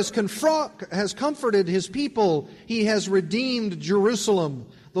Lord has comforted His people. He has redeemed Jerusalem.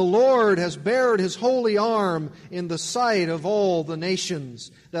 The Lord has bared His holy arm in the sight of all the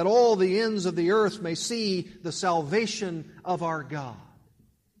nations, that all the ends of the earth may see the salvation of our God.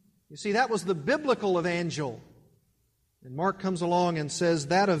 You see, that was the biblical evangel. And Mark comes along and says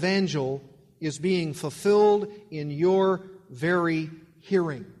that evangel is being fulfilled in your very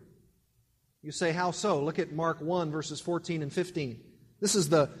hearing. You say, how so? Look at Mark 1, verses 14 and 15. This is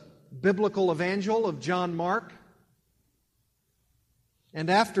the biblical evangel of John Mark. And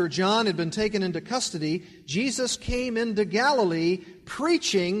after John had been taken into custody, Jesus came into Galilee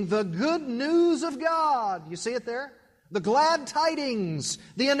preaching the good news of God. You see it there? The glad tidings,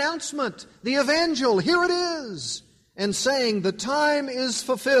 the announcement, the evangel, here it is. And saying, the time is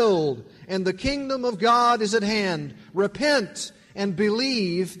fulfilled and the kingdom of God is at hand. Repent and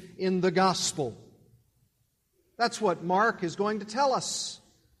believe in the gospel. That's what Mark is going to tell us.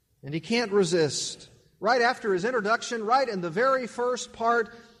 And he can't resist. Right after his introduction, right in the very first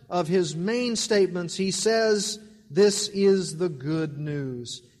part of his main statements, he says, this is the good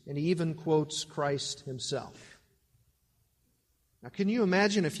news. And he even quotes Christ Himself. Now, can you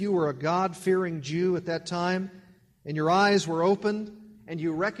imagine if you were a God-fearing Jew at that time, and your eyes were opened, and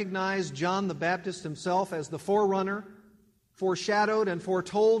you recognize John the Baptist himself as the forerunner, foreshadowed and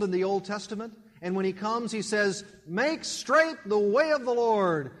foretold in the Old Testament. And when he comes, he says, "Make straight the way of the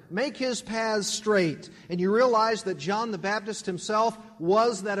Lord. Make his paths straight." And you realize that John the Baptist himself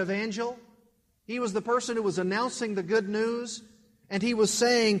was that evangel. He was the person who was announcing the good news. And he was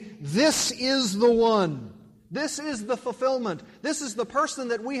saying, "This is the one. This is the fulfillment. This is the person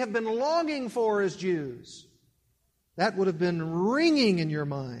that we have been longing for as Jews." That would have been ringing in your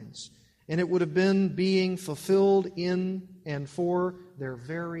minds. And it would have been being fulfilled in and for their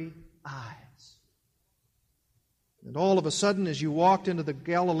very eyes. And all of a sudden, as you walked into the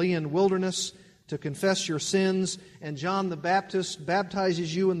Galilean wilderness to confess your sins, and John the Baptist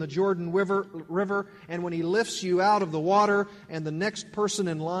baptizes you in the Jordan River, and when he lifts you out of the water, and the next person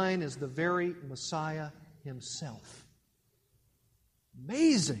in line is the very Messiah himself.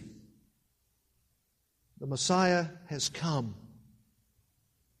 Amazing. The Messiah has come.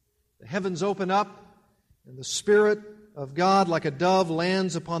 The heavens open up, and the Spirit of God, like a dove,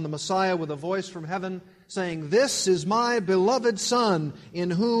 lands upon the Messiah with a voice from heaven saying, "This is my beloved Son,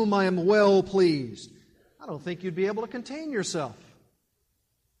 in whom I am well pleased." I don't think you'd be able to contain yourself.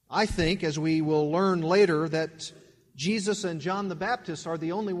 I think, as we will learn later, that Jesus and John the Baptist are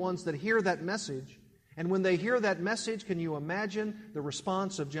the only ones that hear that message. And when they hear that message, can you imagine the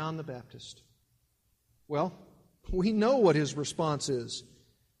response of John the Baptist? Well, we know what his response is.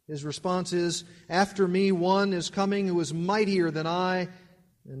 His response is, "After me one is coming who is mightier than I,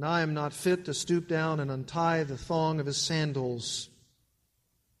 and I am not fit to stoop down and untie the thong of his sandals."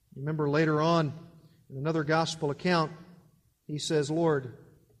 Remember later on, in another gospel account, he says, "Lord,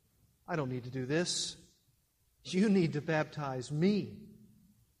 I don't need to do this. You need to baptize me."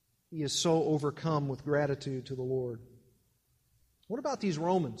 He is so overcome with gratitude to the Lord. What about these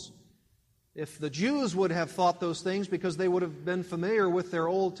Romans? If the Jews would have thought those things because they would have been familiar with their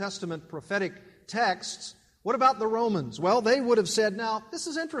Old Testament prophetic texts, what about the Romans? Well, they would have said, "Now, this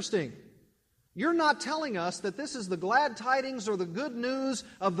is interesting. You're not telling us that this is the glad tidings or the good news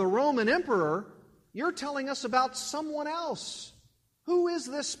of the Roman emperor. You're telling us about someone else. Who is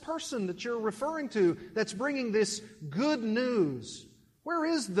this person that you're referring to that's bringing this good news? Where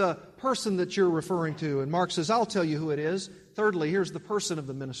is the person that you're referring to?" And Mark says, "I'll tell you who it is." Thirdly, here's the person of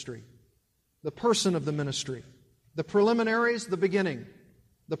the ministry. The person of the ministry. The preliminaries, the beginning.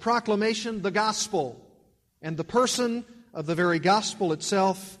 The proclamation, the gospel. And the person of the very gospel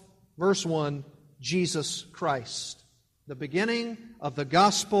itself, verse 1, Jesus Christ. The beginning of the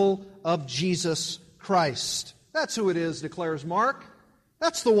gospel of Jesus Christ. That's who it is, declares Mark.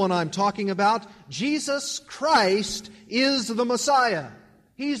 That's the one I'm talking about. Jesus Christ is the Messiah.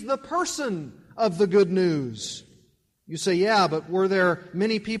 He's the person of the good news. You say, "Yeah, but were there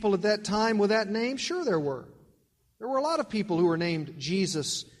many people at that time with that name?" Sure there were. There were a lot of people who were named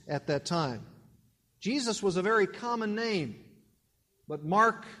Jesus at that time. Jesus was a very common name. But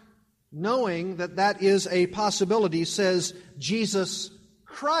Mark, knowing that that is a possibility, says Jesus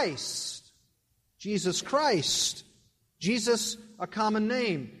Christ. Jesus Christ. Jesus, a common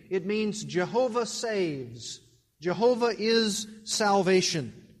name. It means Jehovah saves. Jehovah is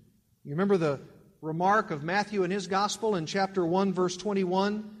salvation. You remember the remark of Matthew in his gospel in chapter 1, verse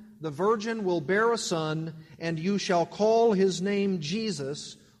 21? "The virgin will bear a son, and you shall call his name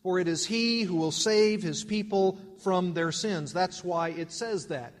Jesus, for it is he who will save his people from their sins." That's why it says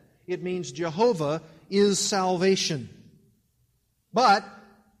that. It means Jehovah is salvation. But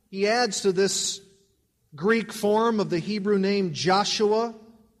he adds to this Greek form of the Hebrew name Joshua,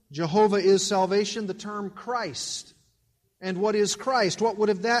 Jehovah is salvation, the term Christ. And what is Christ? What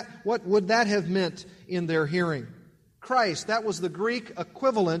would that have meant in their hearing? Christ, that was the Greek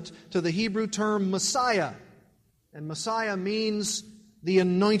equivalent to the Hebrew term Messiah. And Messiah means the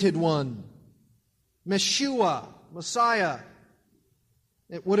anointed one. Meshua, Messiah.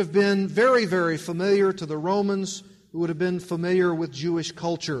 It would have been very, very familiar to the Romans who would have been familiar with Jewish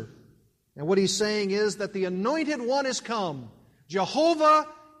culture. And what he's saying is that the anointed one has come. Jehovah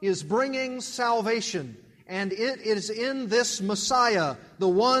is bringing salvation. And it is in this Messiah, the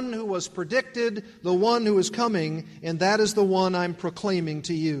one who was predicted, the one who is coming, and that is the one I'm proclaiming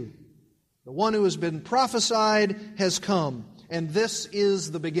to you. The one who has been prophesied has come, and this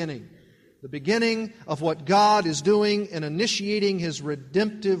is the beginning of what God is doing in initiating His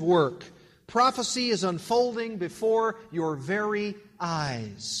redemptive work. Prophecy is unfolding before your very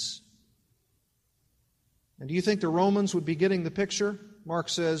eyes. And do you think the Romans would be getting the picture? Mark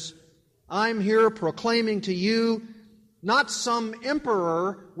says, "I'm here proclaiming to you not some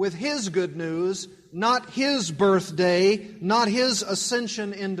emperor with his good news, not His birthday, not His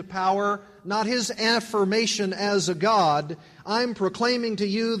ascension into power, not His affirmation as a God. I'm proclaiming to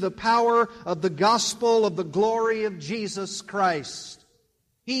you the power of the gospel of the glory of Jesus Christ.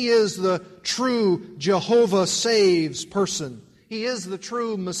 He is the true Jehovah saves person. He is the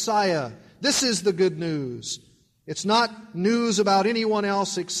true Messiah. This is the good news. It's not news about anyone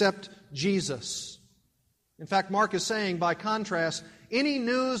else except Jesus. In fact, Mark is saying, by contrast, any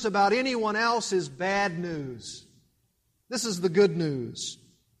news about anyone else is bad news. This is the good news.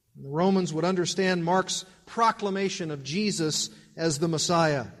 And the Romans would understand Mark's proclamation of Jesus as the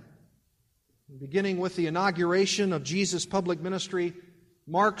Messiah. Beginning with the inauguration of Jesus' public ministry,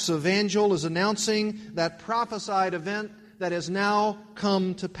 Mark's evangel is announcing that prophesied event that has now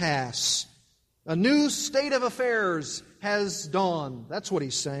come to pass. A new state of affairs has dawned. That's what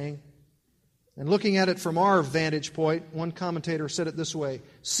he's saying. And looking at it from our vantage point, one commentator said it this way: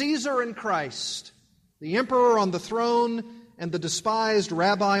 Caesar and Christ, the emperor on the throne and the despised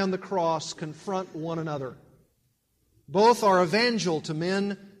rabbi on the cross, confront one another. Both are evangel to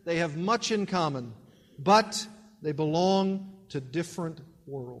men. They have much in common, but they belong to different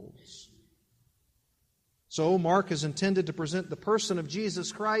worlds. So Mark is intended to present the person of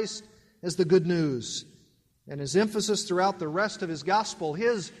Jesus Christ as the good news. And his emphasis throughout the rest of his gospel,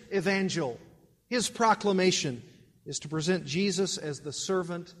 his evangel, his proclamation, is to present Jesus as the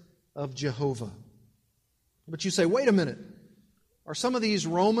servant of Jehovah. But you say, wait a minute. Are some of these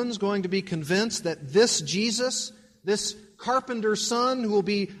Romans going to be convinced that this Jesus, this carpenter's son, who will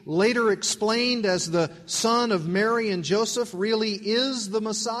be later explained as the son of Mary and Joseph, really is the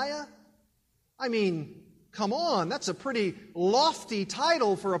Messiah? I mean, come on, that's a pretty lofty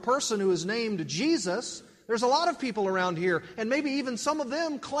title for a person who is named Jesus. There's a lot of people around here, and maybe even some of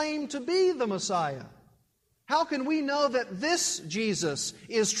them claim to be the Messiah. How can we know that this Jesus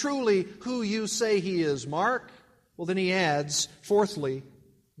is truly who you say He is, Mark? Well, then he adds, fourthly,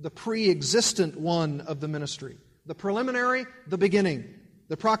 the pre-existent one of the ministry. The preliminary, the beginning.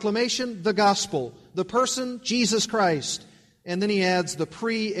 The proclamation, the gospel. The person, Jesus Christ. And then he adds the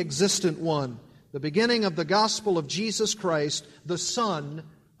pre-existent one. The beginning of the gospel of Jesus Christ, the Son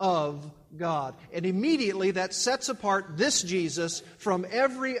of God. And immediately that sets apart this Jesus from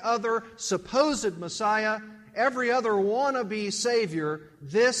every other supposed Messiah, every other wannabe Savior.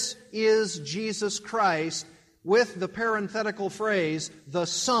 This is Jesus Christ, with the parenthetical phrase, the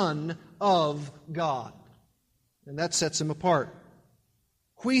Son of God. And that sets him apart.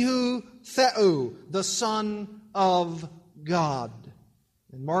 Huihu Theou, the Son of God.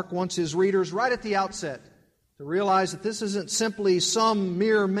 And Mark wants his readers right at the outset to realize that this isn't simply some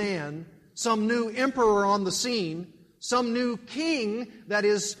mere man, some new emperor on the scene, some new king that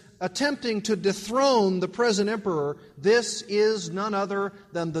is attempting to dethrone the present emperor. This is none other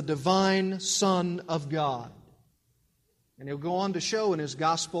than the divine Son of God. And he'll go on to show in his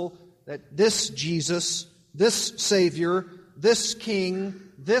gospel that this Jesus, this Savior, this King,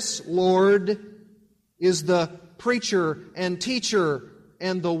 this Lord is the preacher and teacher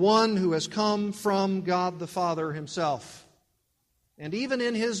and the one who has come from God the Father Himself. And even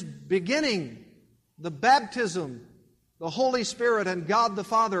in His beginning, the baptism, the Holy Spirit and God the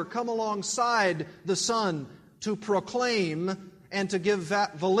Father come alongside the Son to proclaim and to give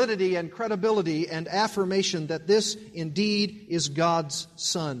validity and credibility and affirmation that this indeed is God's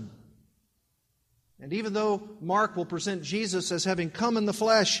Son. And even though Mark will present Jesus as having come in the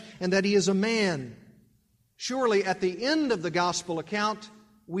flesh and that He is a man, surely at the end of the gospel account,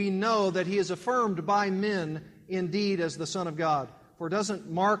 we know that He is affirmed by men indeed as the Son of God. For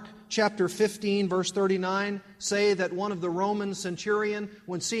doesn't Mark chapter 15, verse 39 say that one of the Roman centurion,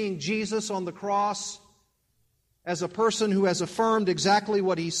 when seeing Jesus on the cross, as a person who has affirmed exactly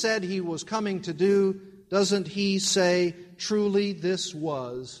what He said He was coming to do, doesn't he say, truly this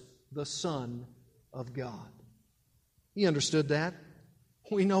was the Son of God? He understood that.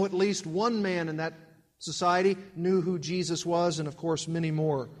 We know at least one man in that society knew who Jesus was, and of course many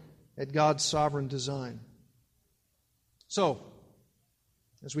more at God's sovereign design. So,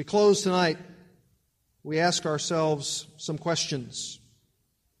 as we close tonight, we ask ourselves some questions.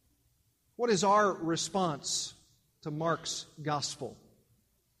 What is our response to Mark's gospel?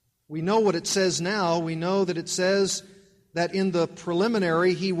 We know what it says now. We know that it says that in the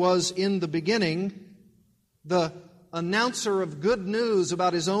preliminary He was in the beginning, the announcer of good news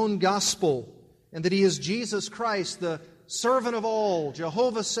about His own gospel, and that He is Jesus Christ, the servant of all,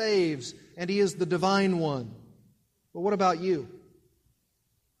 Jehovah saves, and He is the divine one. But what about you?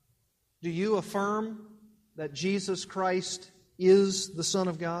 Do you affirm that Jesus Christ is the Son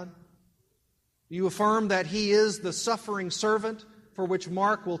of God? Do you affirm that He is the suffering servant for which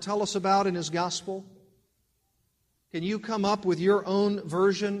Mark will tell us about in his gospel? Can you come up with your own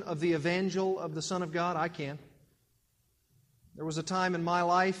version of the evangel of the Son of God? I can. There was a time in my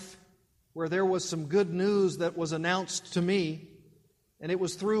life where there was some good news that was announced to me, and it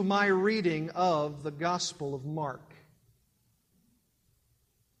was through my reading of the Gospel of Mark.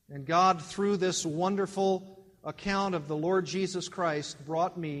 And God, through this wonderful account of the Lord Jesus Christ,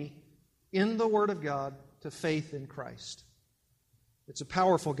 brought me, in the Word of God, to faith in Christ. It's a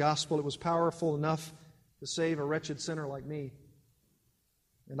powerful gospel. It was powerful enough to save a wretched sinner like me.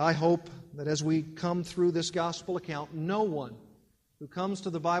 And I hope that as we come through this gospel account, no one who comes to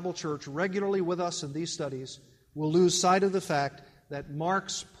the Bible Church regularly with us in these studies will lose sight of the fact that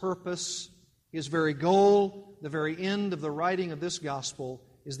Mark's purpose, his very goal, the very end of the writing of this gospel,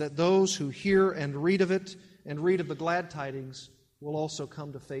 is that those who hear and read of it and read of the glad tidings will also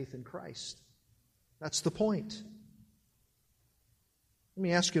come to faith in Christ. That's the point. Let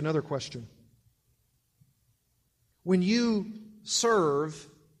me ask you another question. When you serve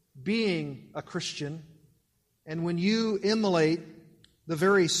being a Christian, and when you emulate the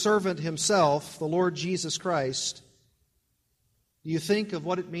very servant himself, the Lord Jesus Christ, do you think of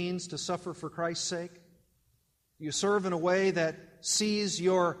what it means to suffer for Christ's sake? Do you serve in a way that sees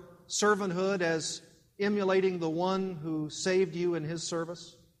your servanthood as emulating the one who saved you in His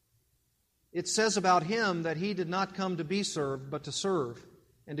service? It says about Him that He did not come to be served, but to serve,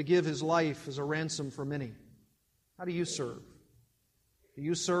 and to give His life as a ransom for many. How do you serve? Do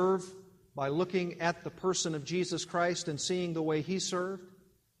you serve by looking at the person of Jesus Christ and seeing the way He served?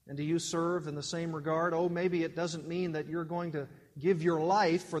 And do you serve in the same regard? Oh, maybe it doesn't mean that you're going to give your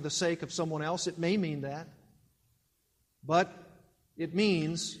life for the sake of someone else. It may mean that. But it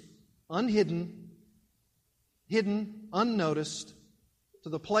means unhidden, hidden, unnoticed, to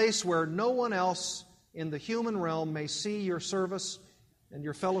the place where no one else in the human realm may see your service and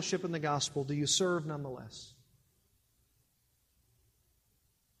your fellowship in the gospel. Do you serve nonetheless?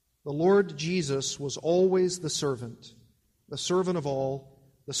 The Lord Jesus was always the servant of all,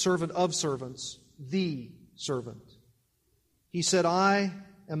 the servant of servants, the servant. He said, I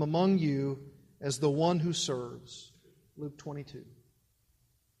am among you as the one who serves. Luke 22.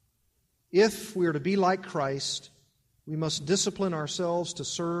 If we are to be like Christ, we must discipline ourselves to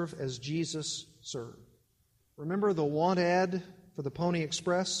serve as Jesus served. Remember the want ad for the Pony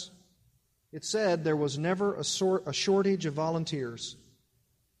Express? It said there was never a shortage of volunteers.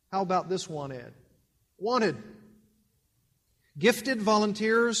 How about this want ad? Wanted. Gifted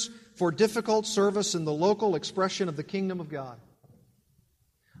volunteers for difficult service in the local expression of the kingdom of God.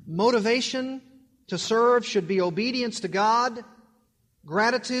 Motivation to serve should be obedience to God,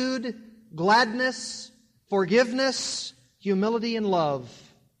 gratitude, gladness, forgiveness, humility, and love.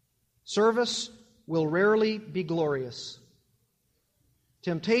 Service will rarely be glorious.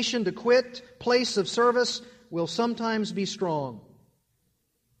 Temptation to quit place of service will sometimes be strong.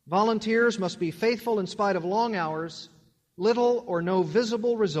 Volunteers must be faithful in spite of long hours, little or no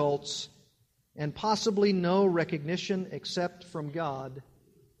visible results, and possibly no recognition except from God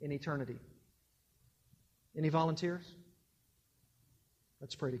in eternity. Any volunteers?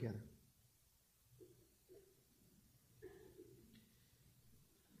 Let's pray together.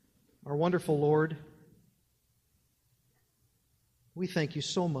 Our wonderful Lord, we thank you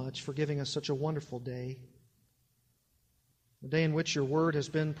so much for giving us such a wonderful day, the day in which your word has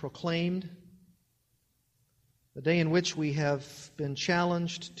been proclaimed, the day in which we have been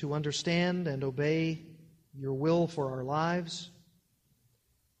challenged to understand and obey your will for our lives,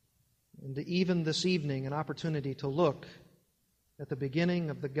 and even this evening an opportunity to look at the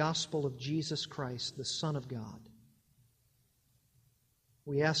beginning of the gospel of Jesus Christ, the Son of God.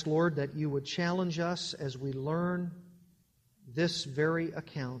 We ask, Lord, that you would challenge us as we learn this very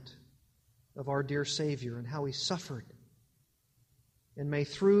account of our dear Savior and how He suffered. And may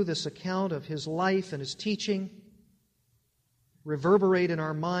through this account of His life and His teaching reverberate in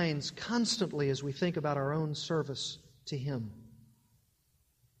our minds constantly as we think about our own service to Him.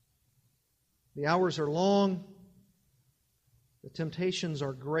 The hours are long, the temptations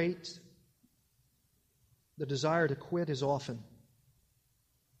are great, the desire to quit is often.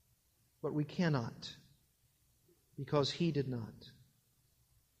 But we cannot, because He did not,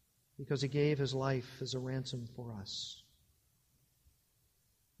 because He gave His life as a ransom for us.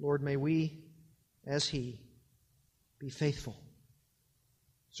 Lord, may we, as He, be faithful,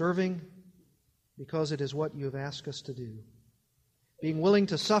 serving because it is what you have asked us to do, being willing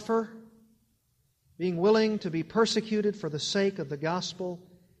to suffer, being willing to be persecuted for the sake of the gospel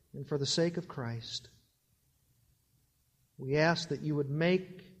and for the sake of Christ. We ask that you would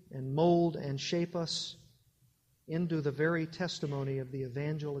make and mold and shape us into the very testimony of the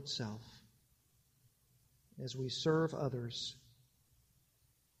evangel itself as we serve others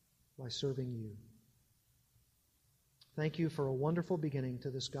by serving you. Thank you for a wonderful beginning to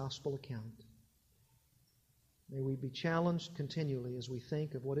this gospel account. May we be challenged continually as we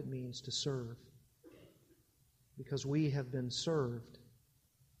think of what it means to serve, because we have been served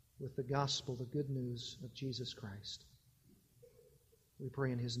with the gospel, the good news of Jesus Christ. We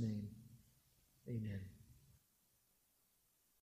pray in His name. Amen.